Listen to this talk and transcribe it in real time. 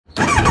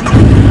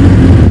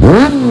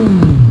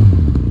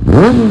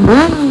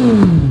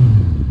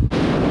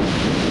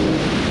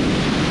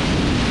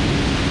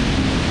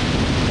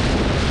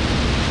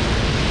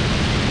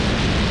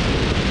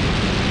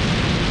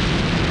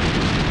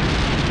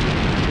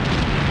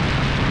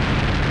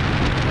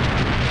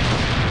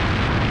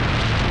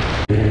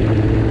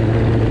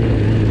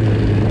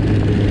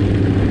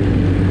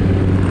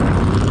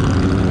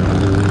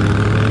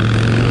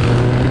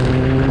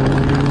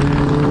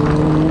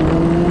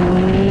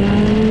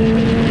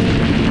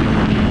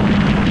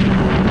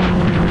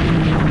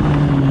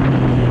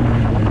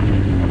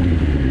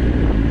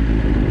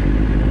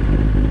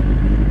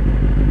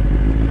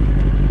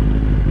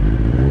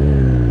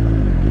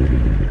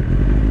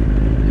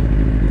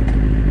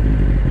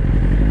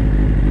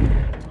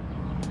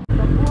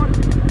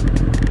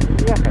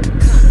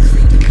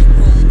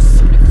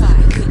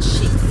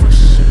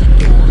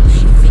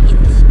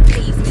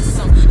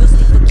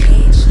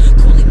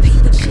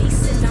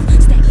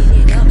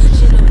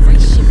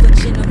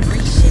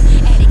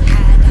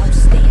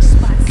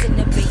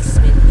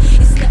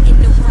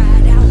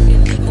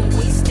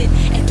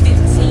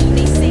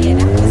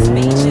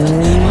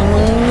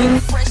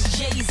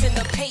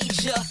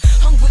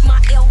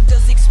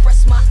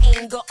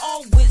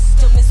All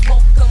wisdom is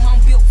welcome,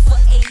 I'm built for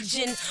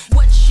aging.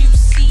 What you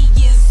see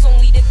is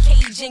only the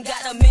Cajun.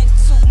 Got a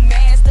mental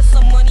mass, that's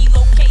a money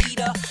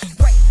locator.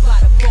 Right by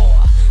the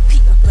bar,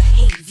 people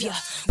behavior.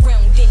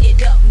 Rounding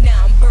it up,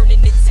 now I'm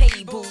burning the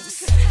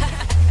tables.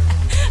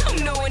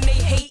 I'm knowing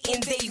they hating,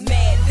 they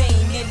mad, they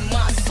ain't in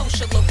my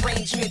social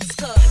arrangements.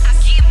 Cause I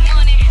get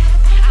money,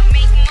 I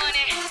make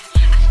money, I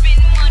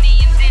spend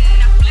money and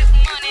then I flip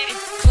money.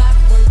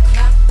 Clockwork,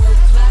 clockwork,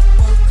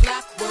 clockwork,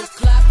 clockwork,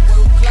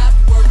 clockwork,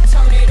 clockwork,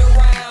 turn it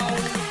around.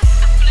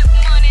 I flip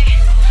money, I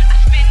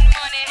spend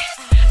money,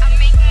 I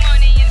make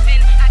money and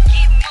then I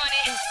get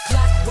money.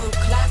 Clockwork,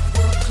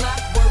 clockwork,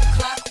 clockwork,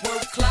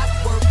 clockwork,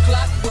 clockwork,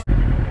 clockwork.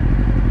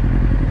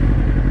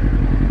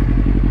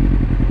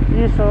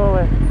 И шо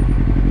вы?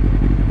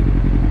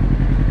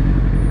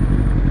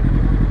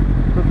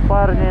 Тут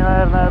парни,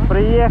 наверное,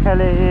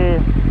 приехали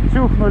и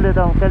чухнули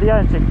там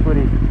кальянчик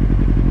курить.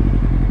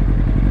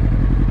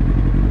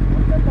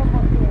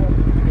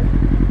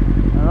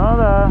 Ну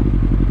да.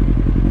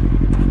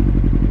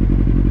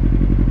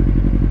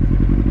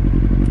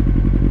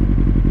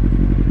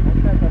 Вот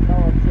это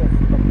вообще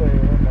такое.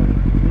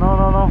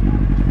 Ну.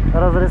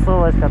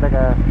 Разрисовочка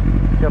такая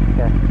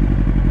четкая.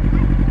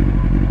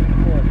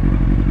 Вот.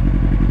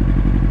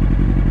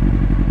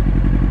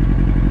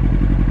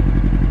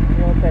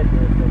 Мне вот эти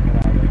вот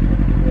нравятся.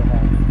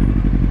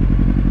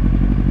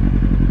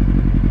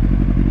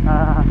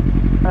 Ага.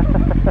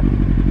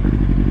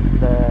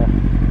 Да.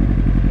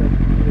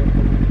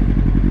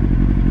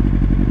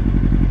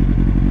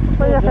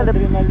 Поехали.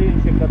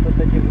 Адреналинчик от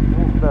этих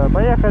двух. Да,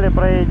 поехали,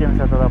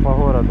 проедемся тогда по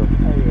городу.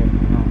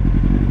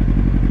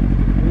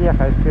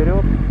 Ехай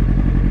вперед.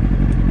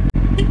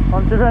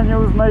 Он тебя не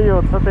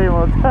узнает, смотри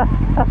вот.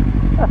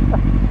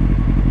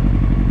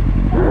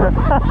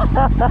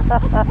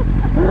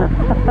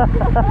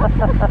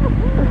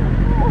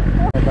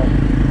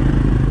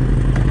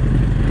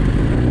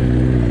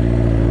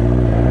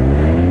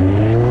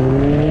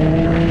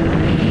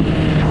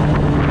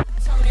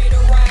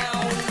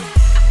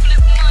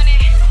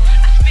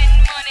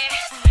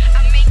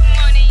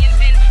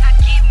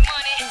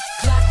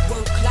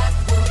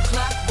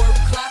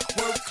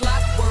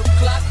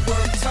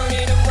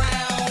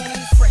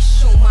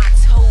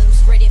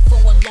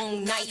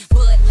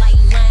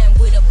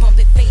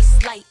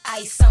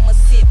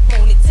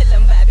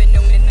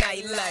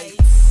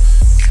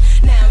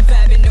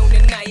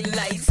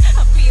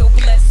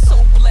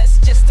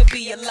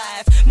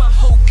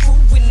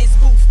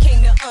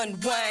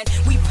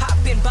 We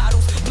popping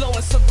bottles,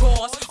 blowing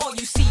cigars. All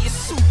you see is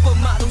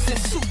supermodels and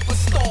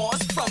superstars.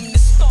 From the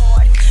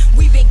start,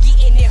 we've been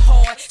getting it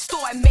hard.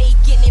 Start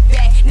making it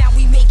back, now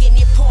we making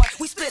it part.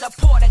 We split a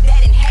part of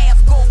that in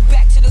half, go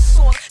back to the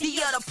source.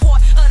 The other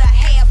part of the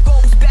half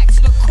goes back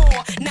to the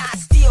core. Now I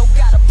still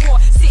got a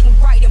part sitting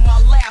right in my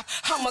lap.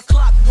 I'm a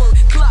clockwork,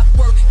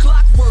 clockwork,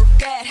 clockwork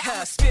that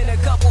huh. Spin a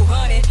couple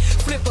hundred,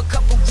 flip a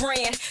couple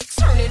grand,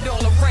 turn it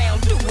all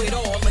around, do it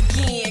all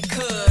again.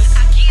 Cause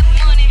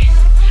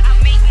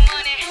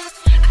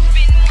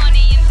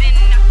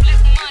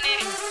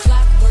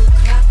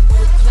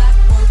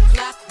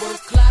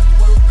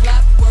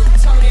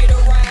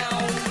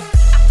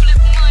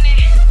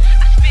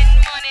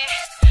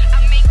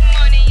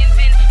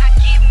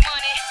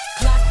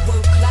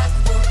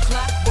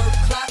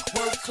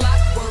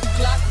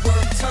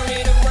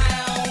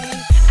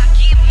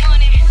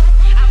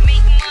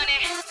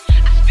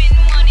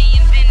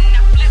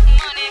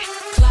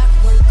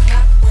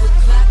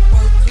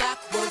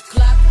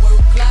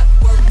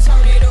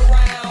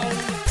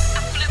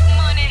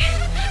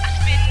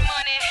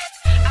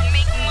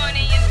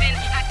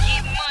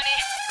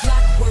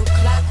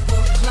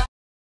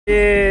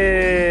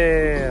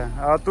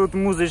а тут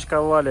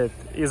музычка валит,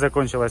 и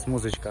закончилась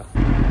музычка.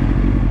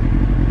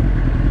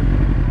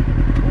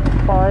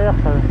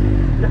 Поехали.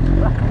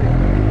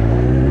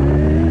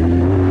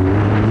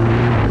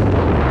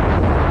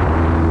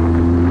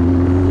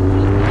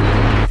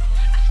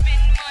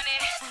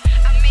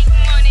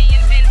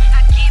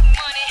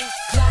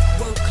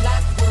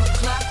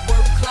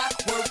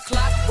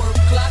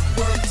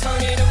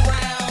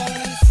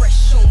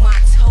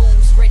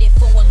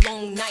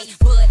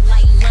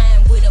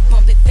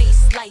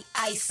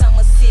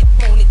 I'ma sip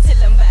on it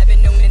till I'm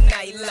vibing on the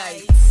night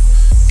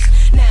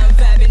lights. Now I'm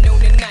vibing on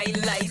the night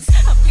lights.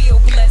 I feel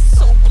blessed,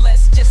 so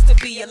blessed just to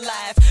be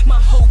alive. My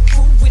whole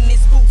crew in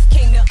this booth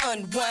came to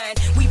unwind.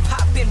 We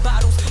popping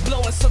bottles,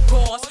 blowing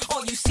cigars.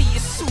 All you see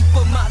is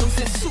supermodels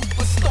and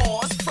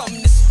superstars. From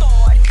the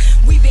start,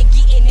 we've been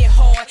getting it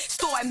hard.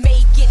 Start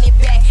making it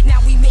back, now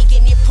we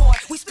making it part.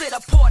 We split a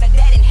part of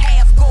that